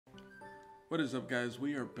What is up, guys?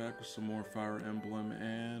 We are back with some more Fire Emblem,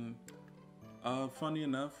 and funny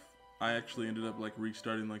enough, I actually ended up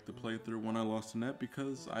restarting the playthrough when I lost the net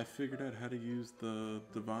because I figured out how to use the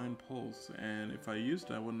Divine Pulse, and if I used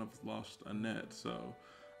it I wouldn't have lost a net. So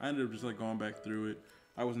I ended up just going back through it.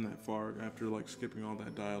 I wasn't that far after skipping all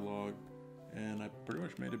that dialogue, and I pretty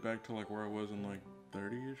much made it back to where I was in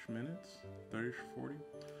 30-ish minutes, 30-ish, 40,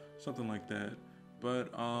 something like that.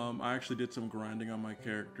 But I actually did some grinding on my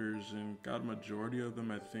characters and got a majority of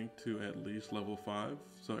them, I think, to at least level 5.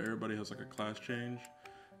 So everybody has a class change,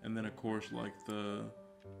 and then of course the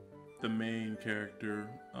main character,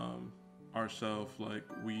 ourselves, I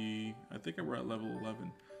think we're at level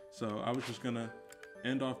 11. So I was just gonna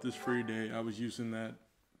end off this free day. I was using that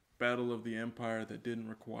Battle of the Empire that didn't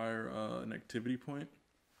require an activity point,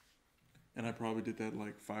 and I probably did that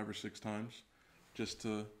 5 or 6 times just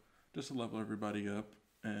to level everybody up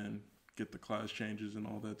and get the class changes and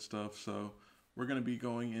all that stuff. So we're gonna be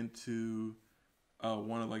going into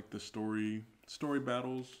one of the story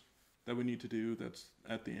battles that we need to do. That's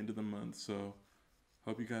at the end of the month. So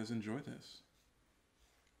hope you guys enjoy this.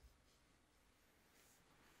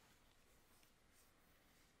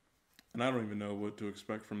 And I don't even know what to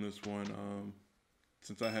expect from this one,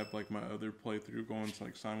 since I have my other playthrough going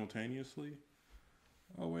simultaneously.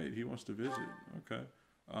 Oh wait, he wants to visit. Okay.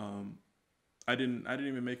 I didn't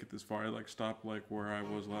even make it this far. I stopped where I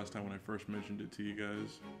was last time when I first mentioned it to you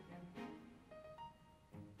guys.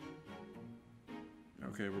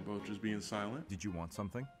 Okay, we're both just being silent. Did you want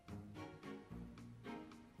something?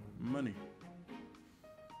 Money.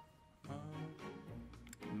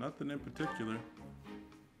 Nothing in particular.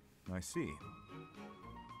 I see.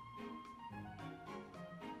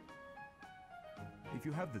 If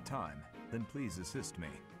you have the time, then please assist me.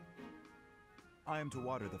 I am to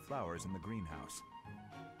water the flowers in the greenhouse.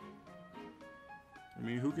 I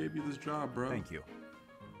mean, who gave you this job, bro? Thank you.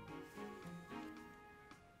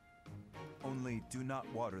 Only do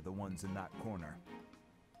not water the ones in that corner.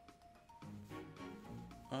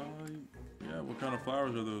 Yeah, what kind of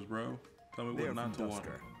flowers are those, bro? Tell me what not to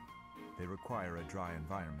water. They require a dry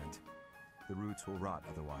environment. The roots will rot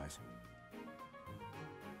otherwise.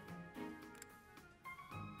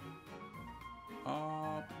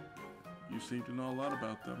 You seem to know a lot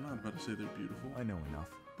about them. I'm not about to say they're beautiful. I know enough.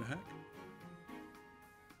 The heck?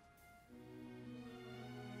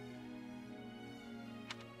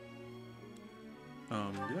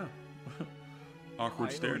 Yeah.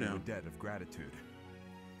 Awkward stare down. I owe you a debt of gratitude.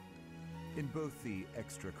 In both the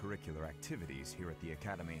extracurricular activities here at the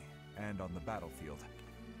Academy and on the battlefield,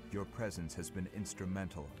 your presence has been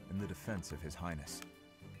instrumental in the defense of His Highness.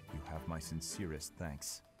 You have my sincerest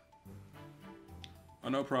thanks. Oh,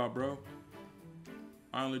 no problem, bro.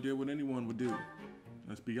 I only did what anyone would do.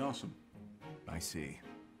 Let's be awesome. I see.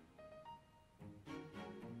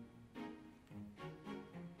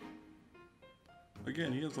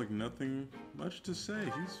 Again, he has nothing much to say.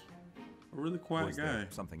 He's a really quiet Was guy. there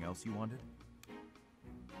something else you wanted?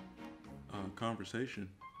 Conversation.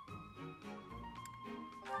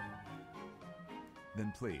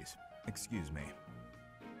 Then please, excuse me.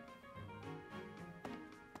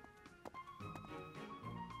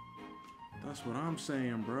 That's what I'm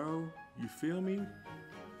saying, bro. You feel me?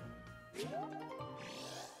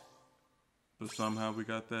 But somehow we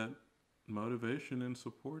got that motivation and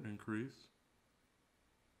support increase.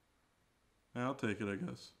 I'll take it, I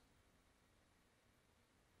guess.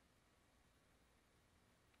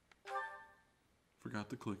 Forgot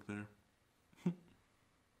to click there.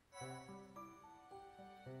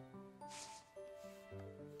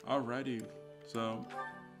 Alrighty, so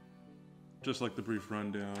just the brief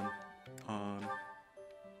rundown on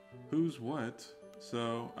who's what.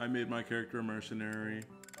 So I made my character a mercenary.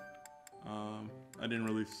 I didn't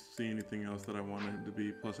really see anything else that I wanted him to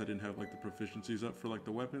be. Plus I didn't have the proficiencies up for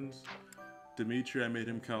the weapons. Dimitri, I made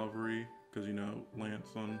him cavalry because Lance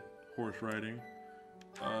on horse riding.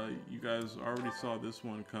 You guys already saw this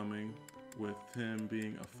one coming with him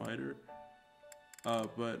being a fighter.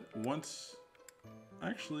 But once,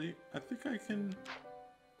 actually, I think I can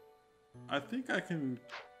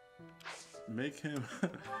make him.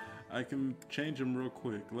 I can change him real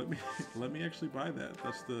quick. Let me actually buy that.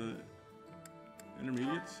 That's the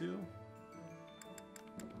intermediate seal.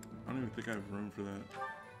 I don't even think I have room for that.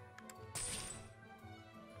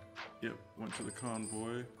 Yep, went to the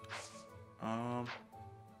convoy.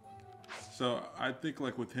 So I think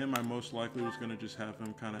with him, I most likely was gonna just have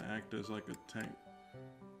him kind of act as a tank.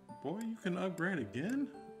 Boy, you can upgrade again?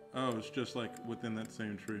 Oh, it's just within that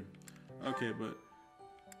same tree. Okay, but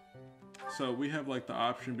so we have the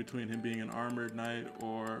option between him being an armored knight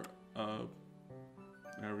or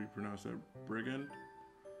however you pronounce that, brigand.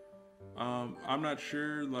 I'm not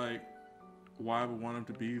sure like why I would want him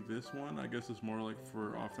to be this one. I guess it's more like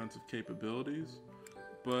for offensive capabilities,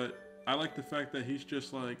 but I like the fact that he's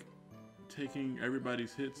just like taking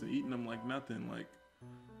everybody's hits and eating them like nothing.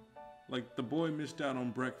 Like the boy missed out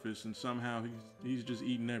on breakfast and somehow he's just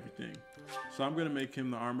eating everything. So I'm gonna make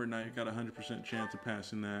him the armored knight. Got a 100% chance of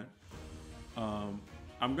passing that.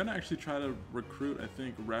 I'm gonna actually try to recruit, I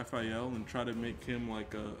think, Raphael and try to make him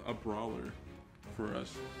like a brawler for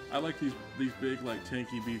us. I like these big like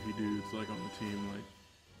tanky beefy dudes like on the team.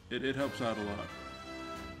 Like it helps out a lot.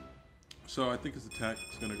 So I think his attack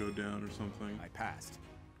is gonna go down or something. I passed.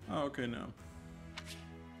 Oh, okay, no.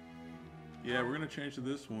 Yeah, we're gonna change to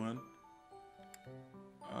this one.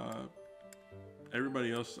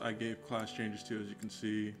 Everybody else I gave class changes to, as you can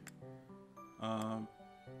see.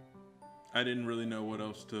 I didn't really know what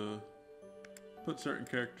else to put certain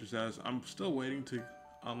characters as. I'm still waiting to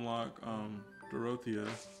unlock Dorothea.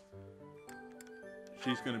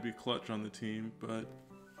 She's gonna be clutch on the team, but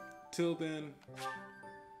till then,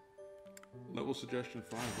 level suggestion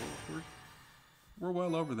 5. We're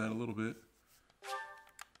well over that a little bit.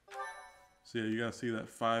 So yeah, you gotta see that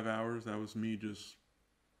 5 hours. That was me just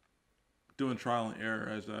doing trial and error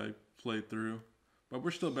as I played through. But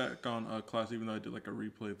we're still back on class, even though I did like a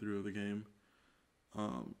replay through of the game.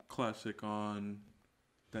 Classic on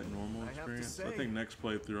that normal experience. I think next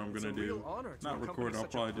playthrough I'm gonna do, not record, I'll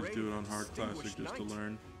probably just do it on hard classic just to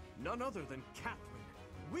learn. None other than Catherine,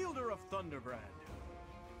 wielder of Thunderbrand.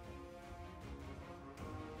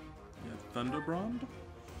 Yeah, Thunderbrand?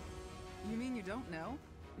 You mean you don't know?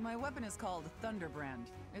 My weapon is called Thunderbrand.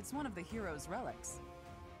 It's one of the hero's relics.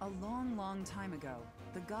 A long, long time ago,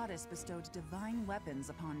 the goddess bestowed divine weapons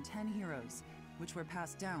upon 10 heroes, which were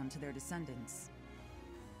passed down to their descendants.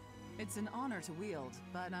 It's an honor to wield,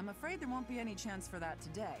 but I'm afraid there won't be any chance for that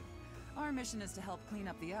today. Our mission is to help clean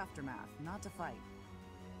up the aftermath, not to fight.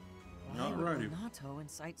 Why would Alrighty. Lenato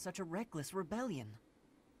incite such a reckless rebellion?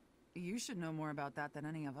 You should know more about that than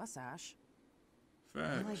any of us, Ash.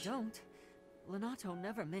 Facts. Well, I don't. Lenato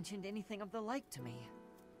never mentioned anything of the like to me.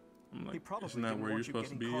 I'm like, He probably isn't that didn't where you're want you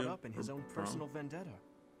supposed to getting be caught up in his own from? personal vendetta.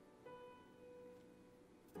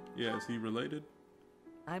 Yeah, is he related?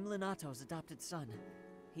 I'm Lenato's adopted son.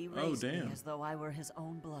 He raised me damn. as though I were his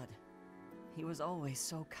own blood. He was always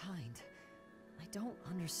so kind. I don't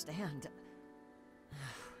understand.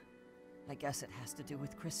 I guess it has to do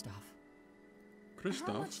with Kristoff. How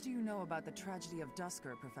Kristoff? much do you know about the tragedy of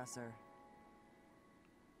Dusker, Professor?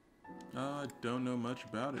 I don't know much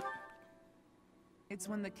about it. It's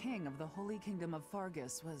when the king of the Holy Kingdom of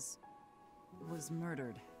Fargus was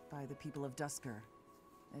murdered by the people of Dusker.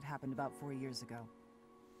 It happened about 4 years ago.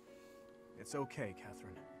 It's okay,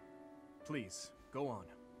 Catherine. Please, go on.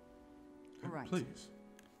 Right. Please.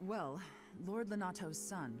 Well, Lord Lenato's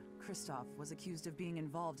son, Kristoff, was accused of being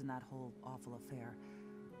involved in that whole awful affair.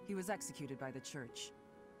 He was executed by the church.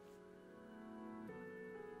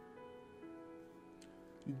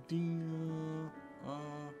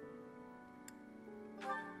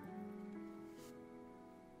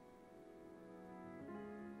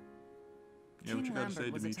 Yeah, what you King gotta say,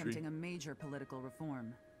 Lambert was Dimitri? attempting a major political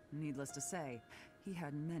reform. Needless to say, he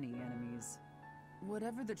had many enemies.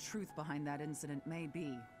 Whatever the truth behind that incident may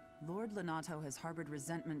be, Lord Lenato has harbored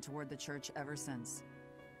resentment toward the church ever since.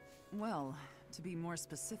 Well, to be more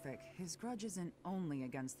specific, his grudge isn't only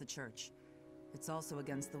against the church. It's also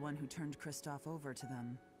against the one who turned Kristoff over to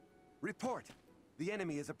them. Report! The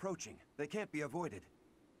enemy is approaching. They can't be avoided.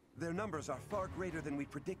 Their numbers are far greater than we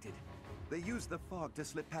predicted. They use the fog to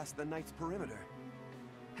slip past the Knight's perimeter.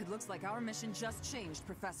 It looks like our mission just changed,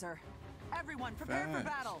 Professor. Everyone, prepare for Facts.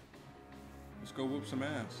 battle! Let's go whoop some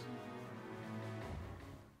ass.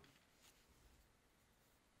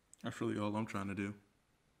 That's really all I'm trying to do.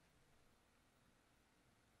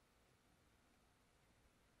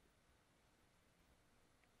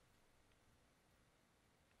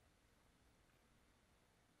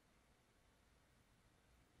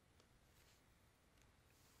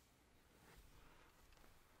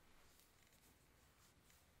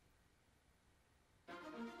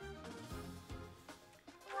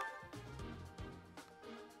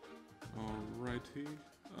 Alrighty.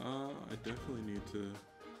 I definitely need to...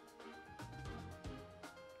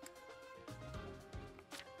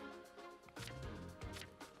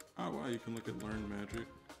 Oh wow, you can look at learn magic.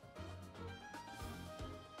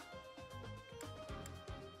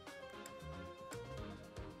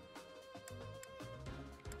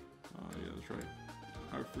 Oh yeah, that's right.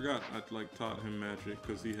 I forgot I like taught him magic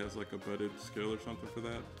because he has like a budded skill or something for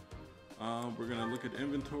that. We're gonna look at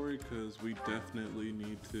inventory because we definitely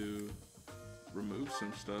need to remove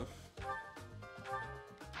some stuff.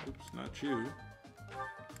 Oops, not you.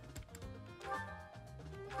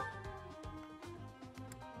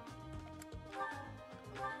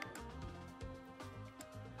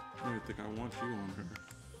 I don't even think I want you on her.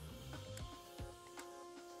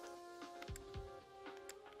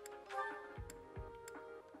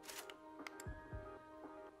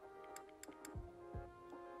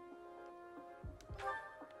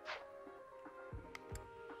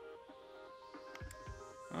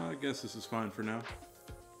 I guess this is fine for now.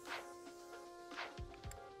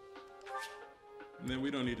 And then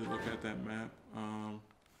we don't need to look at that map.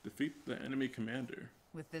 Defeat the enemy commander.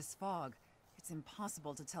 With this fog, it's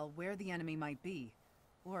impossible to tell where the enemy might be,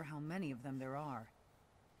 or how many of them there are.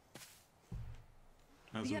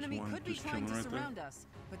 The enemy could be trying to surround us,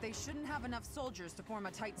 but they shouldn't have enough soldiers to form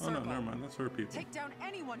a tight circle. Oh no, never mind, that's her people. Take down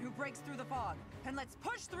anyone who breaks through the fog, and let's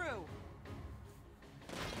push through!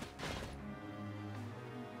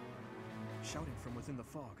 Shouting from within the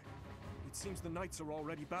fog. It seems the knights are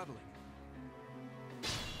already battling.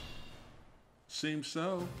 Seems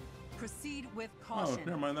so. Proceed with caution. Oh,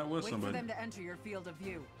 never mind, that was somebody. Wait for them to enter your field of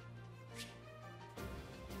view.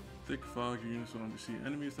 Thick fog, your units will only see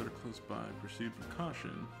enemies that are close by. Proceed with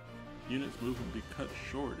caution. Units' movement will be cut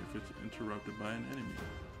short if it's interrupted by an enemy.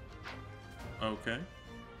 Okay.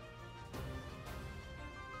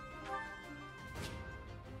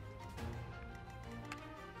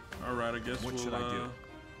 Alright, I guess what we'll should I do?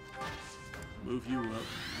 Move you up.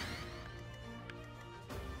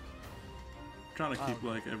 Trying to keep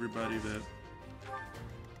like everybody that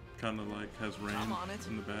kind of like has range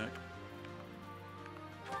in the back.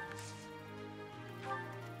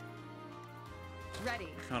 Ready.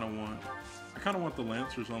 I kind of want the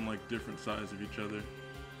lancers on like different sides of each other.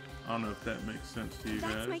 I don't know if that makes sense to you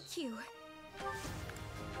guys. That's my cue.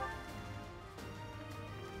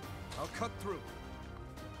 I'll cut through.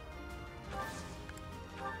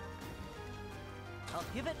 I'll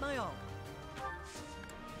give it my all.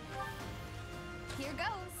 Here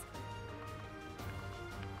goes.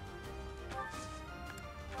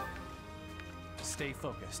 Stay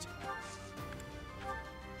focused.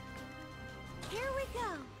 Here we go.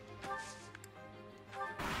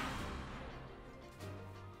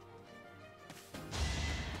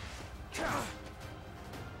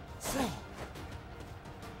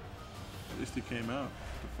 At least he came out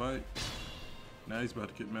to fight. Now he's about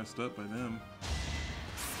to get messed up by them.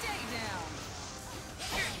 Stay down.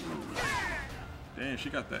 Damn, she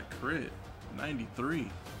got that crit. 93.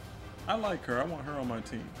 I like her. I want her on my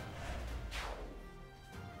team.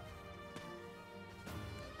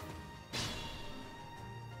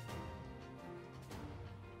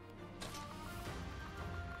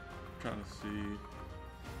 Trying to see.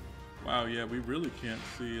 Wow, yeah, we really can't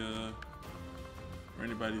see where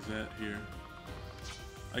anybody's at here.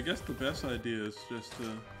 I guess the best idea is just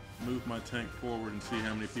to move my tank forward and see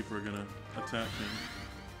how many people are gonna attack me.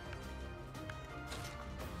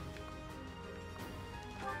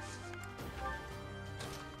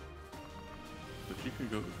 But you can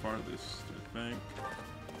go the farthest, I think.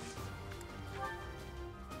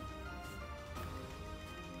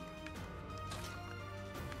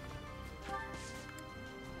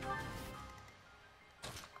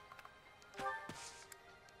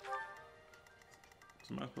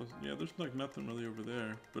 Am I supposed to, yeah, there's like nothing really over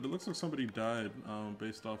there, but it looks like somebody died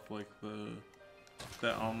based off like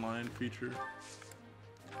that online feature.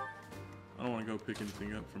 I don't want to go pick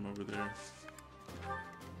anything up from over there.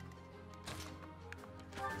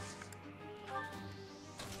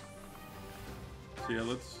 So yeah,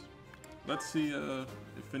 let's see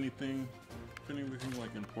if anything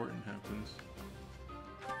like important happens.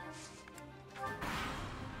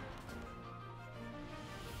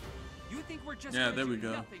 You think we're just there we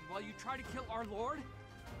go. nothing while you try to kill our lord?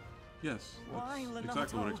 Yes, Why, that's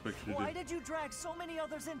exactly what I expect you to do. Why did you drag so many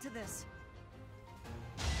others into this?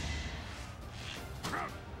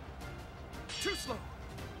 Too slow.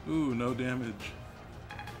 Ooh, no damage.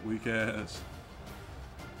 Weak ass.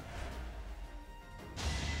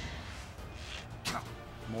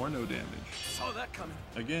 More no damage. Saw that coming.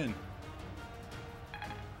 Again.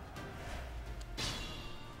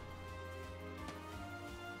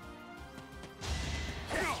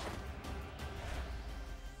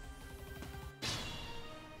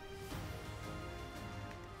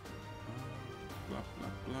 Blah, blah,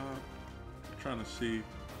 blah. Trying to see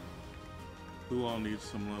who all needs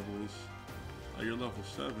some levels. You're level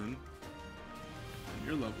 7. And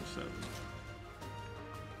you're level 7.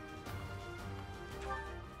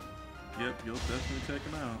 Yep, you'll definitely take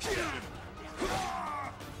him out.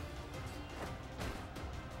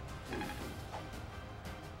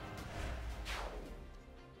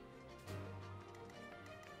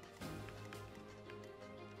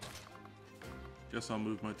 Guess I'll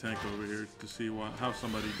move my tank over here to see how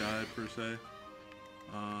somebody died per se.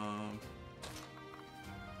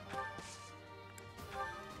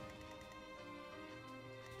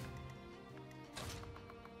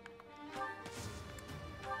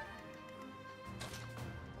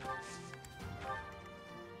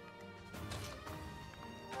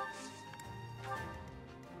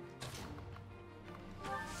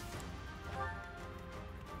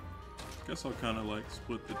 Guess I'll kind of like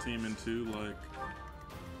split the team in two, like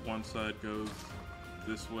one side goes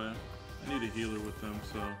this way. I need a healer with them,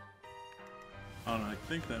 so I don't know, I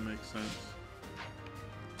think that makes sense.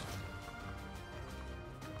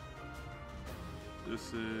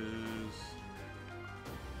 This is,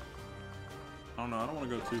 I don't know, I don't want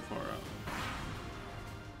to go too far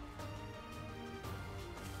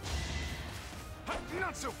out.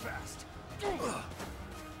 Not so fast.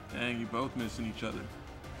 Dang, you both missing each other.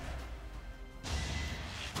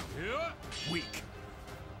 Weak.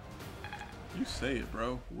 You say it,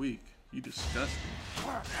 bro. Weak. You disgusting.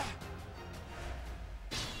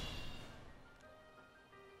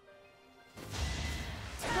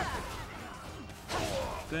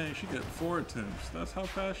 Dang, she got 4 attempts. That's how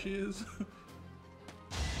fast she is.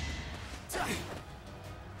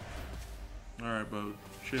 Alright, bro.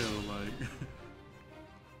 Chill, like.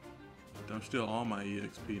 I'm still on my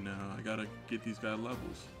EXP now. I gotta get these guys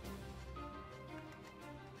levels.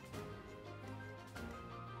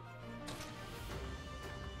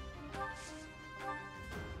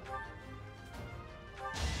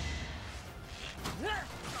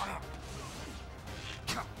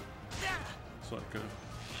 It's like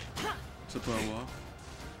it's a bow off.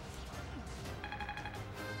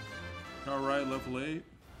 Alright, level 8.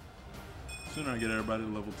 The sooner I get everybody to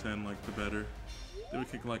level 10, like the better. Then we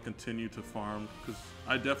can like continue to farm, because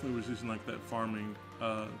I definitely was using like that farming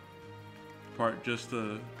part just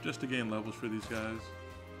to gain levels for these guys.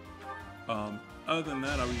 Other than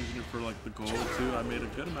that, I was using it for like the gold too. I made a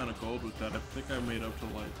good amount of gold with that. I think I made up to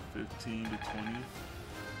like 15 to 20,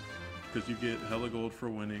 because you get hella gold for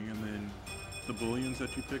winning, and then the bullions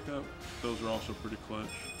that you pick up, those are also pretty clutch.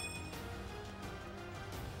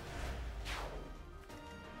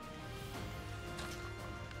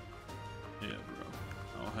 Yeah, bro.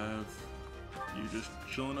 I'll have you just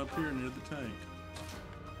chilling up here near the tank.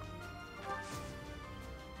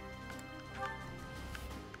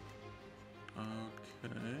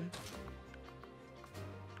 Okay.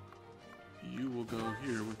 You will go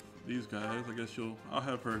here with these guys. I guess I'll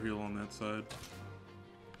have her heal on that side.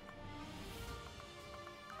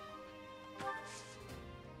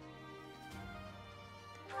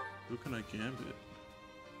 Who can I gambit?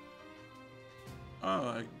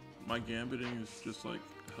 Oh, my gambiting is just like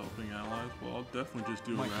helping allies. Well, I'll definitely just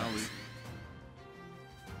do a rally.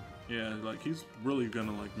 Yeah, like he's really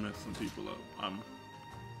gonna like mess some people up.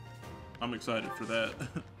 I'm excited for that.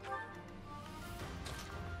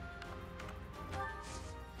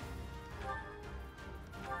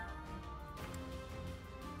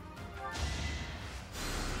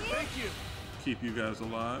 Thank you. Keep you guys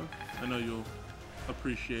alive. I know you'll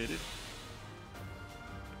appreciate it.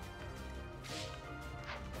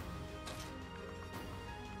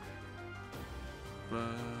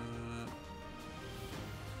 But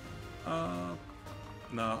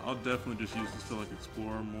no, I'll definitely just use this to like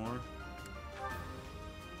explore more.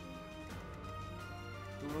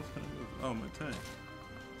 Who else can I move? Oh, my tank.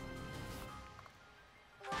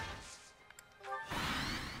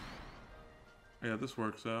 Yeah, this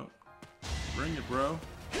works out. Bring it, bro.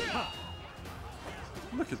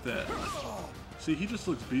 Look at that. See, he just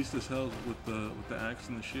looks beast as hell with the axe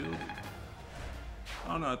and the shield.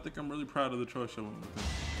 I don't know, I think I'm really proud of the choice I went with him.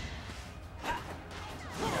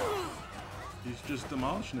 He's just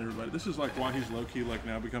demolishing everybody. This is like why he's low-key like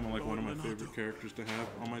now becoming like one of my favorite characters to have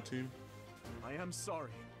on my team. I am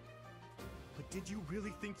sorry. But did you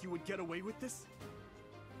really think you would get away with this?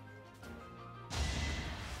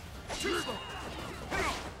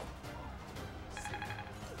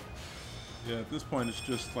 Yeah, at this point it's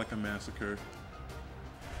just like a massacre.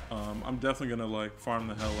 I'm definitely gonna like farm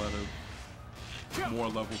the hell out of more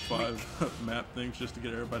level 5 map things just to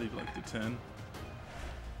get everybody like to 10.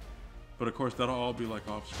 But of course that'll all be like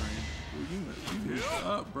off screen. Ooh, you messed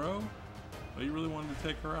up, bro. Oh, you really wanted to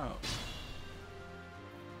take her out.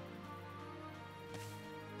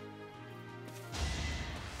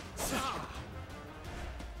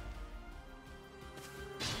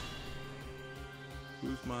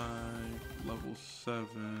 Who's my level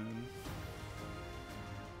 7?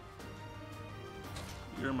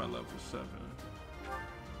 You're my level 7.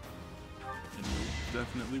 And you'll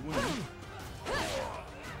definitely win.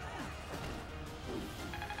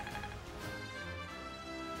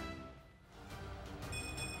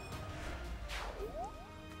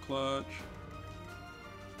 clutch.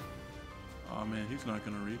 Oh man, he's not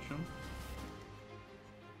gonna reach him.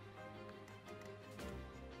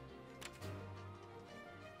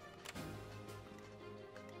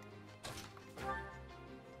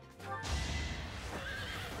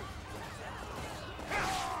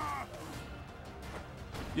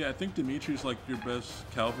 Yeah, I think Dimitri's like your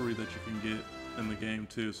best cavalry that you can get in the game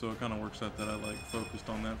too, so it kind of works out that I like focused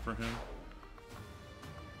on that for him.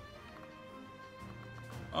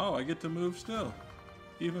 Oh, I get to move still.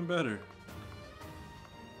 Even better.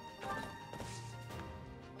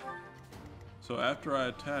 So after I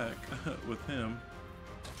attack with him,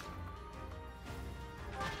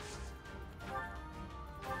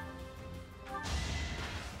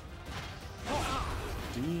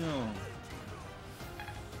 damn.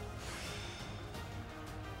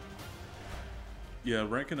 Yeah,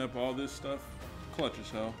 ranking up all this stuff, clutch as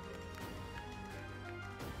hell.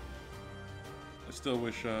 I still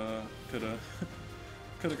wish coulda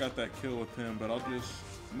got that kill with him, but I'll just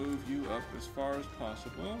move you up as far as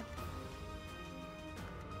possible.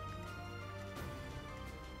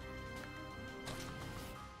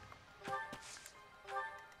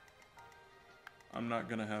 I'm not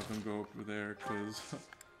gonna have him go over there because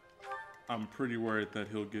I'm pretty worried that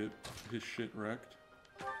he'll get his shit wrecked.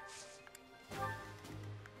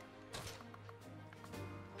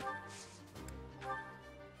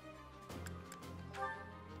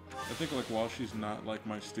 I think like while she's not like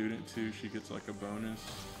my student too, she gets like a bonus,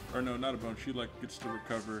 or no, not a bonus. She like gets to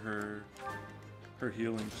recover her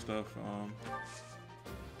healing stuff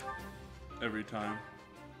every time.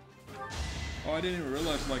 Oh, I didn't even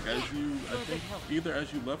realize like as you, I think either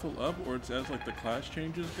as you level up or it's as like the class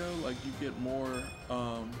changes go, like you get more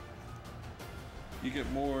how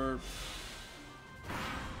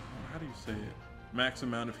do you say it? Max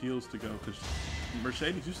amount of heals to go, because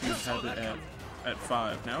Mercedes used to just have it at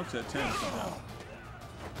 5. Now it's at 10 somehow.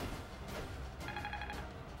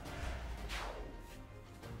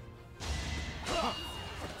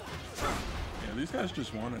 Yeah, these guys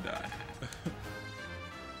just want to die.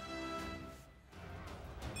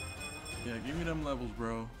 Yeah, give me them levels,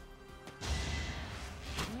 bro.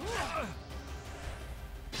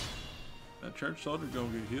 That church soldier gonna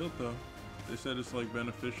get healed though. They said it's like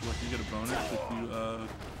beneficial, like you get a bonus if you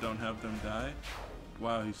don't have them die.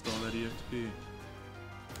 Wow, he stole that EXP.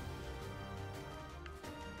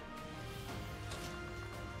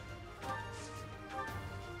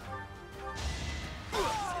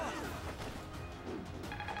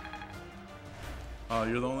 Oh,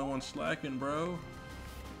 you're the only one slacking, bro.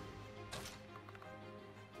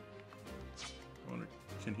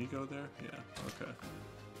 Can he go there? Yeah, okay.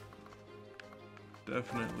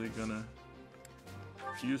 Definitely gonna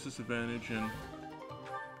use this advantage and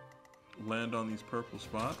land on these purple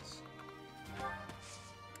spots.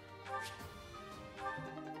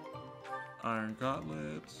 Iron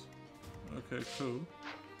gauntlets. Okay, cool.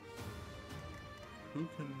 Who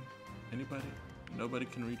can... anybody? Nobody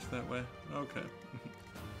can reach that way? Okay.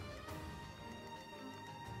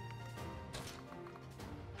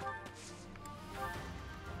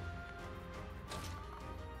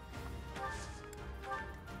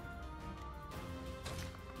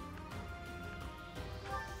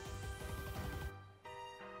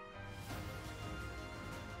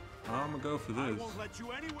 I'm gonna go for this. I won't let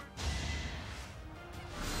you anywhere.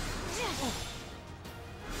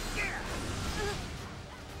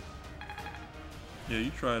 Yeah,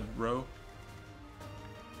 you tried, bro.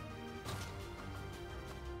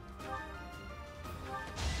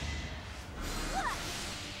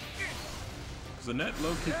 Cause the net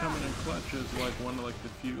low-key coming in clutch is like one of like the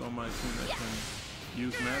few on my team that can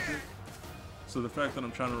use magic. So the fact that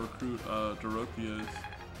I'm trying to recruit Dorothea is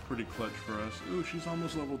pretty clutch for us. Ooh, she's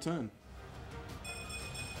almost level 10.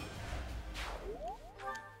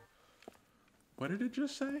 What did it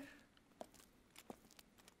just say?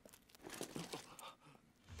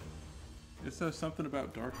 It says something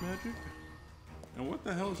about dark magic? And what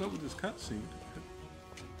the hell is up with this cutscene?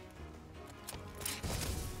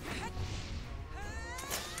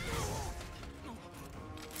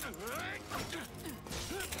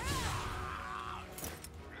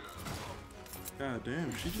 God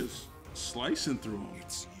damn, she just slicing through them.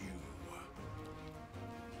 It's you.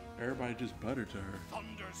 Everybody just buttered to her.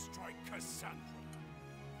 Thunderstrike Cassandra.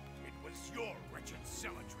 It was your wretched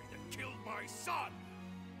zealotry that killed my son.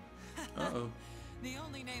 Uh-oh. The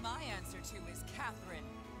only name I answer to is Catherine.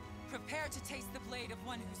 Prepare to taste the blade of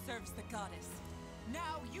one who serves the goddess.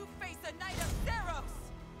 Now you face a knight of Seiros!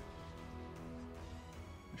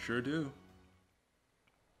 Sure do.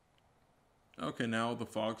 Okay, now the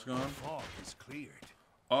fog's gone. The fog is cleared.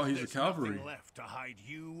 Oh, he's There's a cavalry. nothing left to hide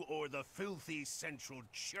you or the filthy central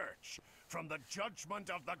church from the judgment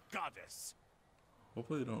of the goddess.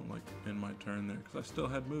 Hopefully they don't like end my turn there, because I still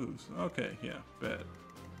had moves. Okay, yeah, bet.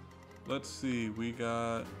 Let's see, we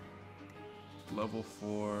got level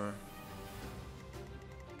 4.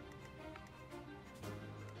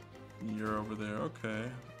 You're over there, okay.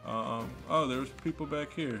 Oh, there's people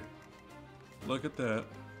back here. Look at that.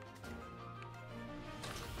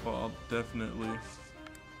 Well, I'll definitely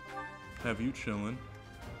have you chilling.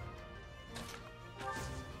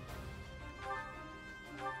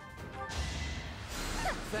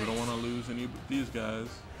 We don't want to lose any of these guys.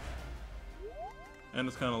 And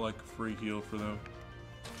it's kind of like a free heal for them.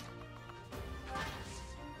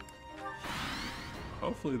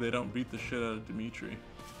 Hopefully they don't beat the shit out of Dimitri.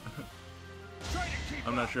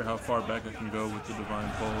 I'm not sure how far back I can go with the Divine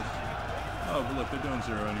Pulse. Oh, but look, they're doing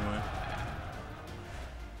 0 anyway.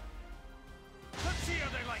 Let's see how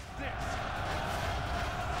they like this.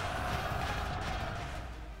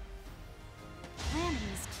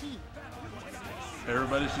 Planning is key.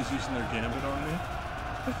 Everybody's just using their gambit on me.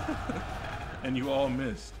 And you all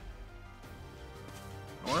missed.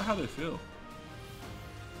 I wonder how they feel.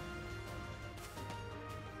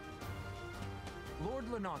 Lord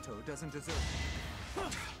Lenato doesn't deserve it.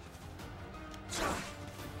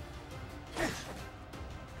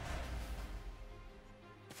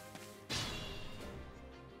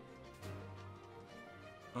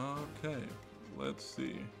 Okay, let's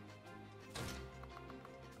see.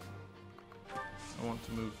 I want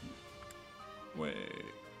to move. Wait,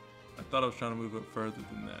 I thought I was trying to move up further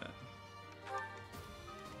than that.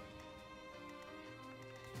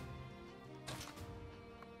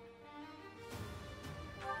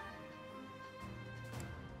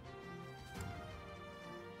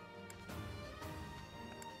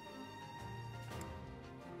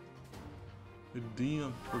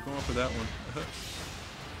 Damn, we're going for that one.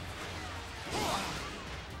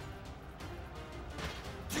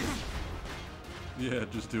 Yeah,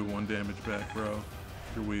 just do 1 damage back, bro.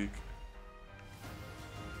 You're weak.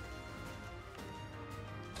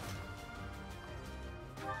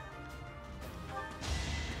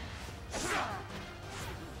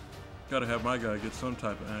 Gotta have my guy get some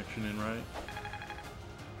type of action in, right?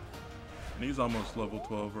 And he's almost level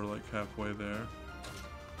 12 or like halfway there.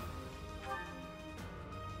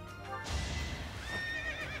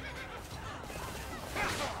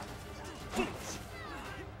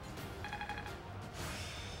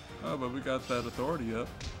 Oh, but we got that authority up.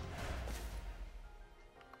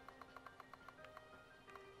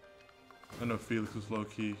 I know Felix was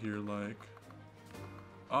low-key here, like...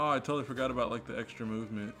 Oh, I totally forgot about, like, the extra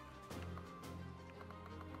movement.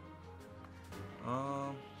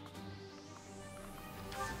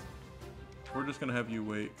 We're just gonna have you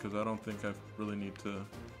wait, because I don't think I really need to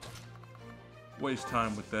waste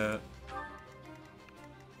time with that.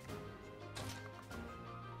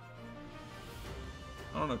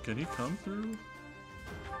 I don't know, can he come through?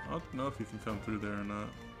 I don't know if he can come through there or not.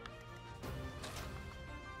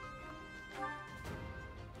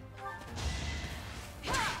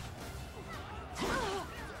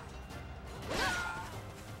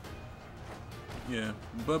 Yeah,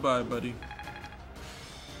 bye-bye, buddy.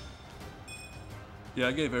 Yeah,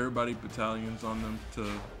 I gave everybody battalions on them to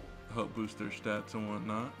help boost their stats and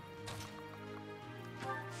whatnot.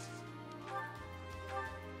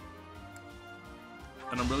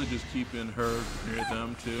 And I'm really just keeping her near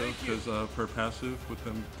them too, because of her passive, with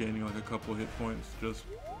them gaining like a couple hit points just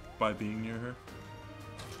by being near her.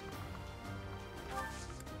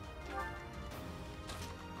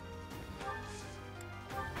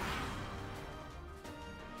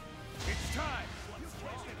 It's time.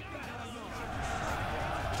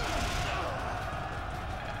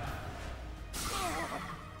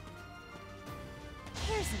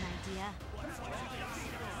 Here's an idea.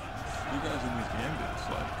 You guys in these gambits,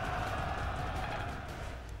 like,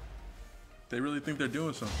 they really think they're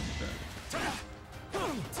doing something with that.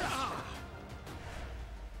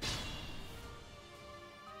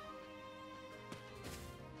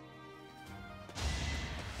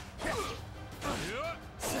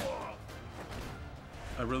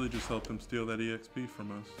 I really just helped them steal that EXP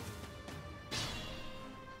from us.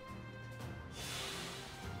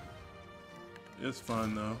 It's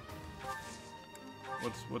fine though.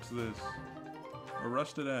 What's this? A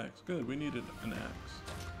rusted axe. Good, we needed an axe.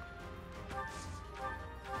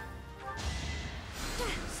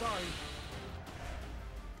 Sorry.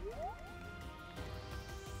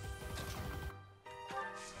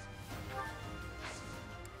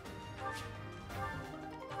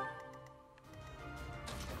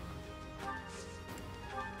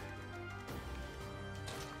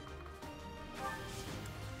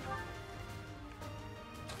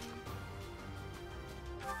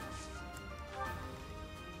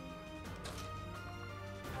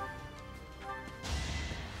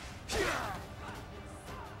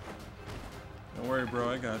 bro,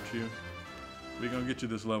 I got you. We gonna get you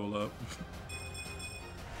this level up.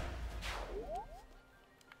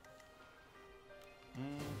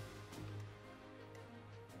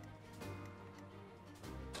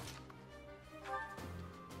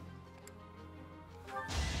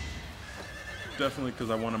 Definitely because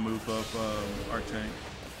I want to move up our tank.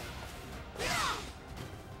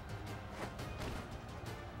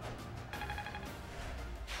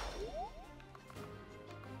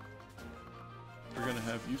 We're gonna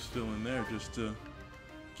have you still in there just to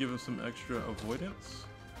give him some extra avoidance.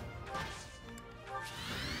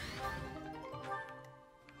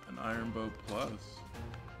 An iron bow plus.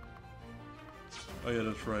 Oh yeah,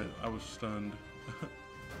 that's right. I was stunned.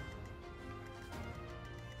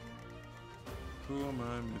 Who am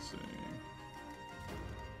I missing?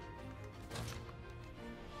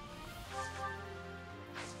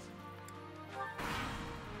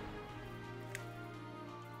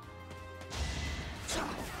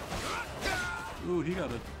 Ooh, he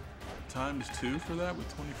got a ×2 for that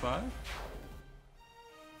with 25?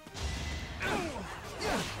 Ooh,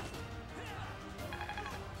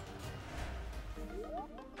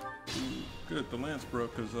 good, the lance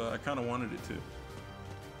broke because I kind of wanted it to.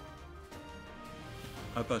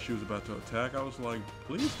 I thought she was about to attack. I was like,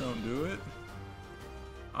 please don't do it.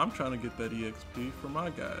 I'm trying to get that EXP for my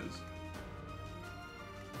guys.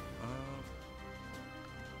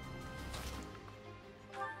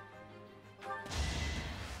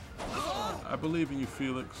 I believe in you,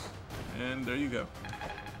 Felix. And there you go.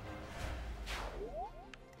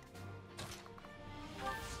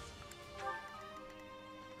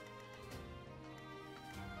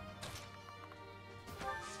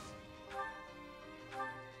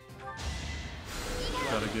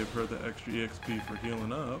 Gotta give her the extra EXP for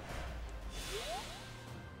healing up.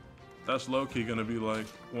 That's low-key gonna be like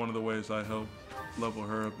one of the ways I help level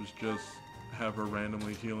her up, is just have her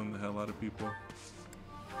randomly healing the hell out of people.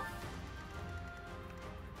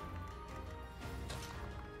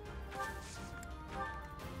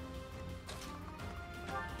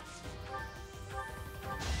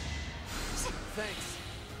 Thanks.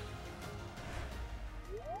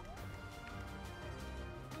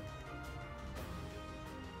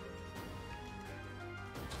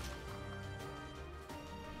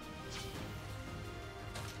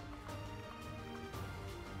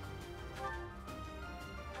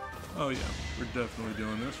 Oh yeah, we're definitely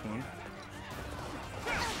doing this one.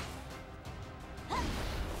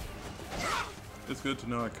 It's good to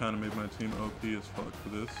know I kind of made my team OP as fuck for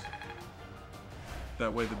this.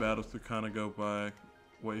 That way the battles could kind of go by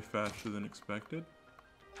way faster than expected.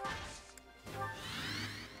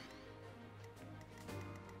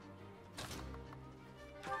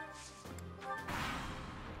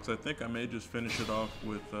 So I think I may just finish it off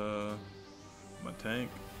with my tank.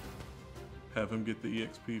 Have him get the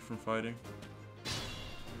EXP from fighting.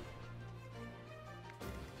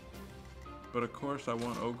 But of course I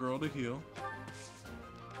want O-Girl to heal.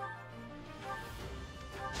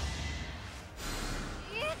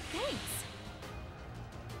 Thanks.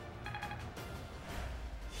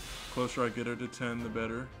 Closer I get her to 10, the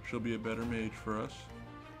better. She'll be a better mage for us.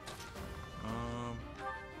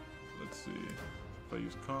 Let's see. If I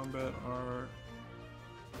use combat art.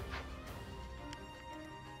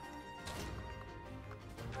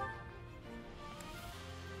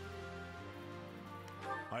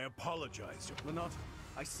 I apologize. Lenat,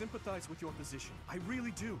 I sympathize with your position. I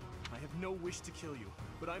really do. I have no wish to kill you,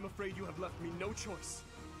 but I'm afraid you have left me no choice.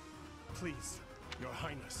 Please. Your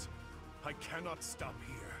Highness, I cannot stop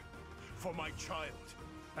here. For my child,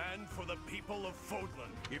 and for the people of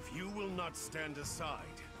Fodlan. If you will not stand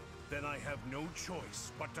aside, then I have no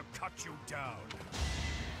choice but to cut you down.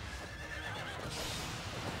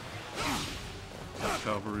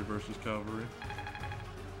 Cavalry versus cavalry.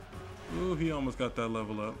 Ooh, he almost got that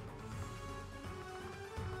level up.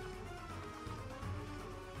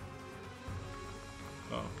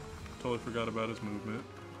 Oh, totally forgot about his movement.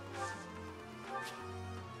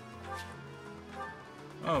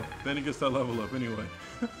 Oh, then he gets that level up anyway.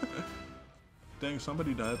 Dang,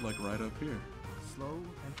 somebody died like right up here. Slow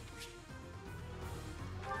and...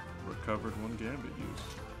 Recovered 1 gambit use.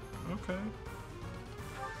 Okay.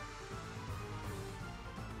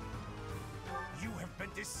 You have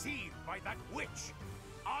been deceived by that witch.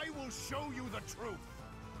 I will show you the truth.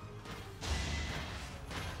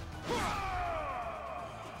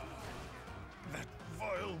 That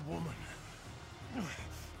vile woman.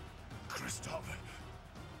 Christoph,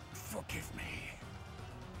 forgive me.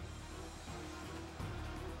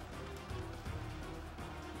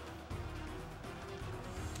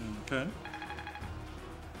 Okay.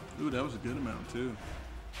 Ooh, that was a good amount too.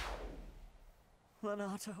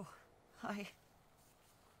 Lonato, I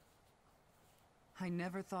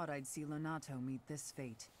never thought I'd see Lonato meet this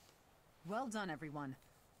fate. Well done, everyone.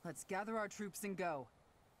 Let's gather our troops and go.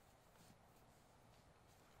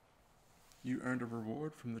 You earned a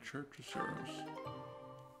reward from the Church of Seiros.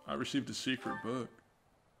 I received a secret book.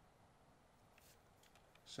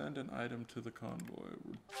 Send an item to the convoy.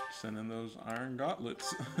 We're sending those iron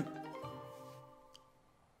gauntlets.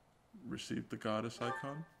 Received the goddess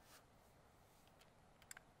icon.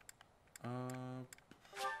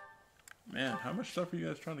 Man, how much stuff are you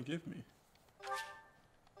guys trying to give me?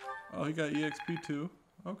 Oh, he got EXP too.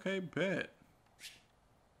 Okay, bet.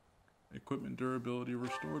 Equipment durability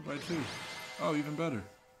restored by 2. Oh, even better.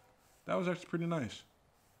 That was actually pretty nice.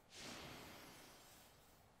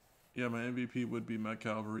 Yeah, my MVP would be my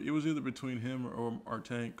cavalry. It was either between him or our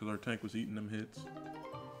tank, because our tank was eating them hits.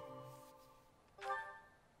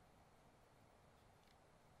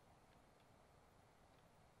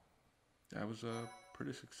 That was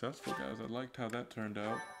pretty successful, guys. I liked how that turned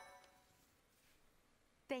out.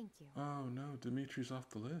 Thank you. Oh no, Dimitri's off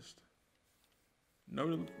the list.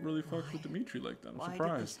 Nobody really fucks with Dimitri like that. I'm why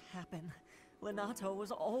surprised. did this happen? Lonato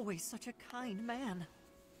was always such a kind man.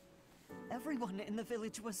 Everyone in the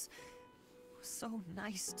village was so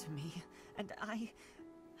nice to me, and I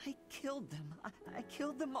killed them. I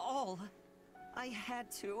killed them all. I had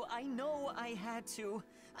to. I know I had to.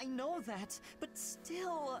 I know that, but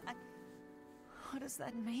still, what does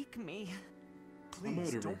that make me?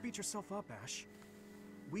 Please, don't beat yourself up, Ash.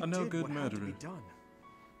 We I know did good what had to be murderer. done.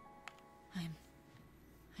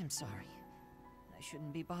 I'm sorry. I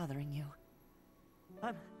shouldn't be bothering you.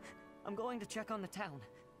 I'm going to check on the town.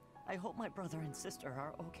 I hope my brother and sister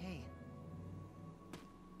are okay.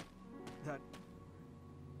 That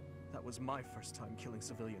was my first time killing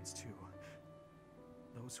civilians too.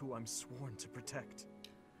 Those who I'm sworn to protect.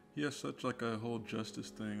 He has such like a whole justice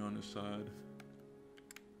thing on his side.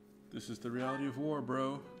 This is the reality of war,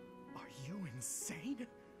 bro. Are you insane?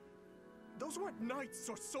 Those weren't knights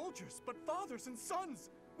or soldiers, but fathers and sons.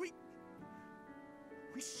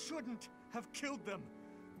 We shouldn't have killed them.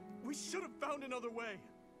 We should have found another way.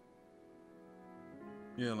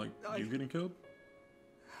 Yeah, like you getting killed?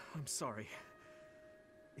 I'm sorry.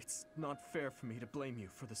 It's not fair for me to blame you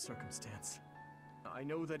for the circumstance. I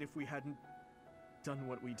know that if we hadn't done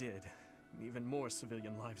what we did, even more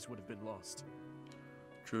civilian lives would have been lost.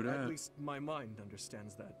 True that. At least my mind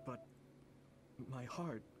understands that, but my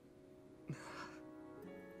heart...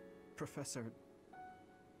 Professor,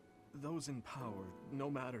 those in power, no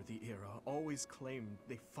matter the era, always claim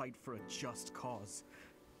they fight for a just cause,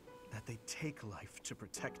 that they take life to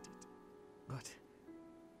protect it. But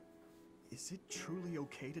is it truly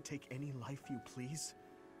okay to take any life you please?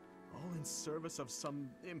 All in service of some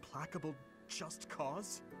implacable just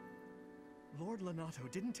cause? Lord Lonato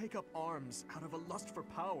didn't take up arms out of a lust for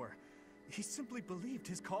power. He simply believed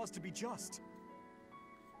his cause to be just.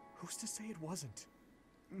 Who's to say it wasn't?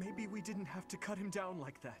 Maybe we didn't have to cut him down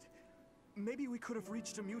like that. Maybe we could have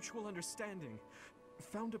reached a mutual understanding,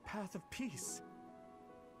 found a path of peace.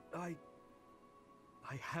 I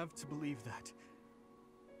have to believe that.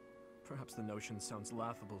 Perhaps the notion sounds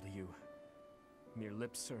laughable to you. Mere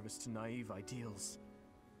lip service to naive ideals.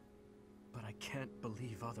 But I can't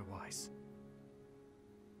believe otherwise.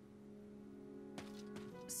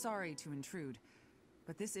 Sorry to intrude,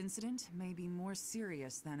 but this incident may be more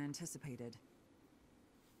serious than anticipated.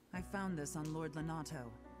 I found this on Lord Lonato.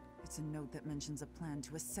 It's a note that mentions a plan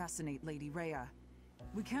to assassinate Lady Rhea.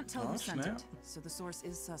 We can't tell who sent it, so the source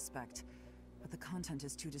is suspect, but the content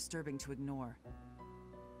is too disturbing to ignore.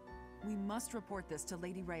 We must report this to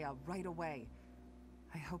Lady Rhea right away.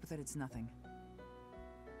 I hope that it's nothing.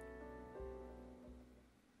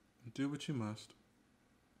 Do what you must.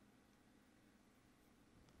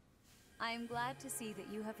 I am glad to see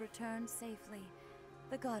that you have returned safely.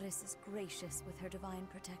 The goddess is gracious with her divine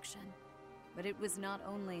protection. But it was not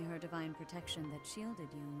only her divine protection that shielded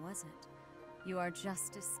you, was it? You are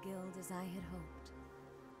just as skilled as I had hoped.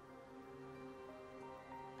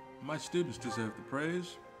 My students deserve the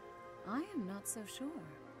praise. I am not so sure.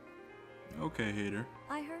 Okay, hater.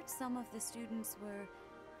 I heard some of the students were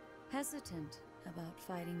hesitant about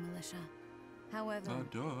fighting militia. However,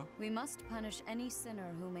 we must punish any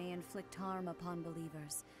sinner who may inflict harm upon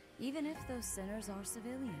believers, even if those sinners are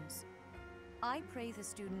civilians. I pray the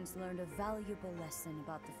students learned a valuable lesson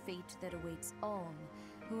about the fate that awaits all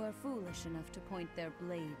who are foolish enough to point their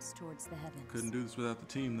blades towards the heavens. Couldn't do this without the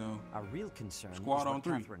team, though. Our real concern Squad is on what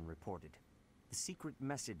 3. Catherine reported. The secret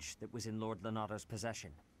message that was in Lord Lonato's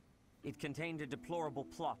possession. It contained a deplorable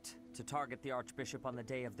plot to target the Archbishop on the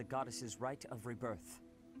day of the Goddess's rite of rebirth.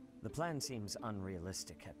 The plan seems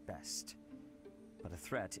unrealistic at best, but a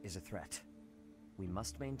threat is a threat. We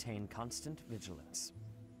must maintain constant vigilance.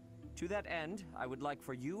 To that end, I would like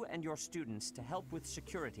for you and your students to help with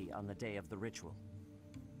security on the day of the ritual.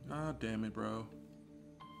 Ah, damn it, bro.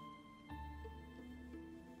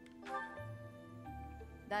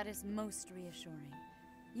 That is most reassuring.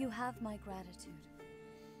 You have my gratitude.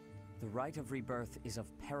 The rite of rebirth is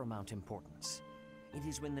of paramount importance. It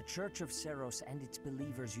is when the Church of Seiros and its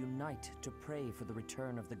believers unite to pray for the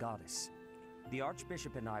return of the goddess. The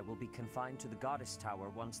Archbishop and I will be confined to the Goddess Tower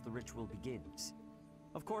once the ritual begins.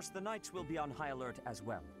 Of course, the Knights will be on high alert as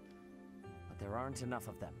well, but there aren't enough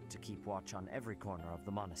of them to keep watch on every corner of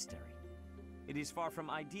the monastery. It is far from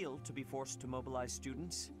ideal to be forced to mobilize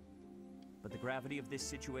students, but the gravity of this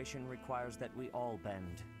situation requires that we all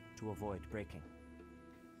bend to avoid breaking.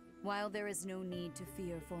 While there is no need to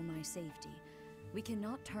fear for my safety, we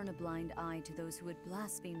cannot turn a blind eye to those who would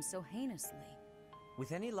blaspheme so heinously.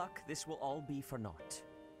 With any luck, this will all be for naught.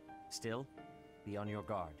 Still, be on your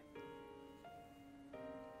guard.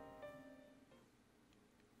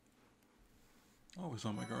 Always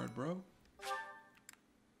on my guard, bro.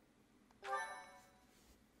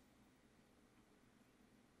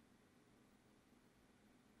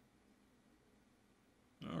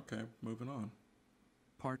 Okay, moving on.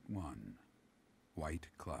 Part 1. White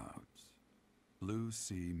Clouds. Blue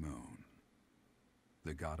Sea Moon.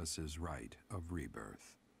 The Goddess's Rite of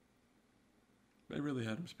Rebirth. They really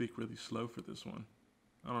had him speak really slow for this one.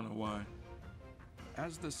 I don't know why.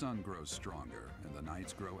 As the sun grows stronger and the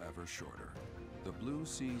nights grow ever shorter, the Blue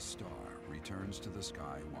Sea Star returns to the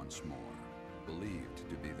sky once more. Believed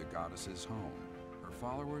to be the goddess's home, her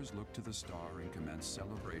followers look to the star and commence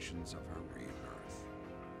celebrations of her rebirth.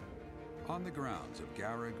 On the grounds of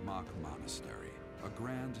Garreg Mach Monastery, a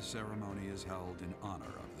grand ceremony is held in honor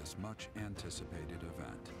of this much-anticipated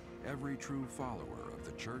event. Every true follower of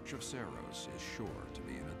the Church of Seiros is sure to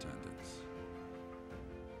be in attendance.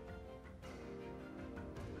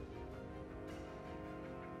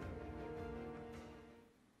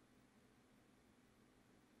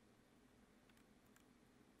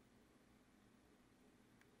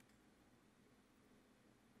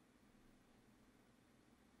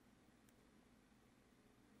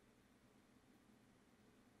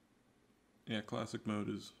 Yeah, classic mode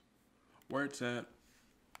is where it's at.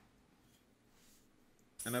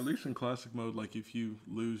 And at least in classic mode, like if you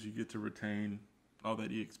lose, you get to retain all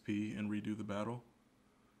that EXP and redo the battle.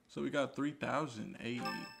 So we got 3,080.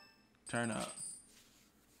 Turn up.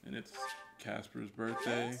 And it's Casper's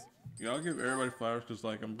birthday. Yeah, I'll give everybody flowers because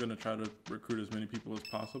like I'm gonna try to recruit as many people as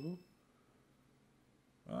possible.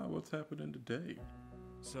 What's happening today?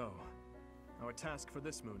 So, our task for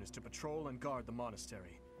this moon is to patrol and guard the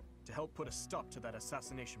monastery, to help put a stop to that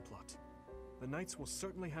assassination plot. The Knights will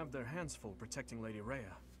certainly have their hands full protecting Lady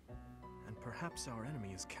Rhea, and perhaps our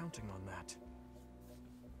enemy is counting on that.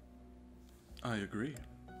 I agree.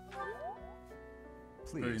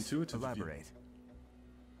 Please, very intuitive elaborate.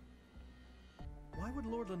 Why would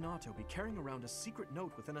Lord Lonato be carrying around a secret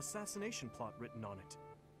note with an assassination plot written on it?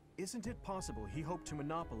 Isn't it possible he hoped to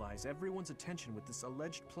monopolize everyone's attention with this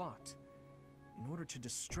alleged plot in order to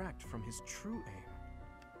distract from his true aim?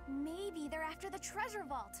 Maybe they're after the treasure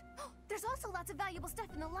vault. There's also lots of valuable stuff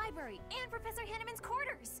in the library and Professor Hanneman's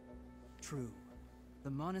quarters. True. The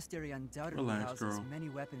monastery undoubtedly houses many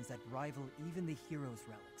weapons that rival even the hero's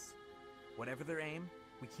relics. Whatever their aim,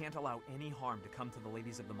 we can't allow any harm to come to the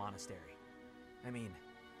ladies of the monastery. I mean,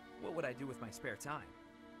 what would I do with my spare time?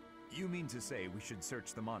 You mean to say we should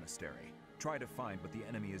search the monastery, try to find what the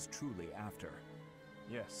enemy is truly after?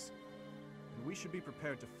 Yes. And we should be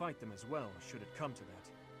prepared to fight them as well, should it come to that.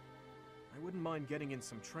 I wouldn't mind getting in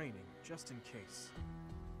some training, just in case.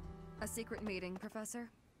 A secret meeting, Professor?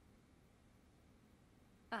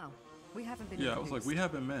 Oh, we haven't been introduced. I was like, we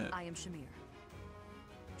haven't met. I am Shamir.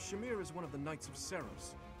 Shamir is one of the Knights of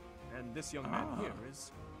Seiros, and this young man here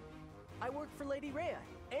is... I work for Lady Rhea,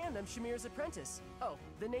 and I'm Shamir's apprentice. Oh,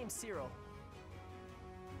 the name's Cyril.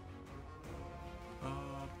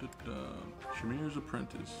 Shamir's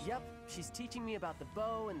apprentice. Yep, she's teaching me about the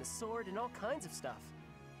bow and the sword and all kinds of stuff.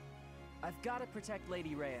 I've got to protect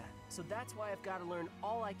Lady Rhea, so that's why I've got to learn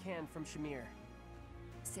all I can from Shamir.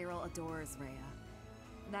 Cyril adores Rhea.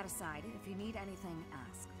 That aside, if you need anything,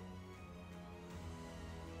 ask.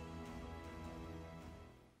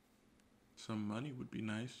 Some money would be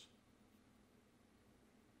nice.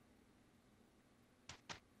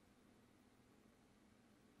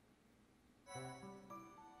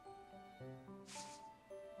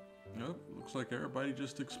 Nope, looks like everybody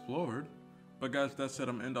just explored. But guys, that said,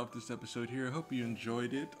 I'm gonna end off this episode here. I hope you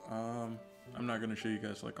enjoyed it. I'm not gonna show you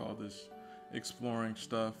guys like all this exploring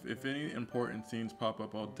stuff. If any important scenes pop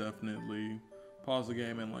up, I'll definitely pause the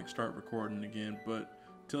game and like start recording again. But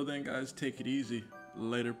till then, guys, take it easy.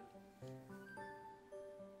 Later.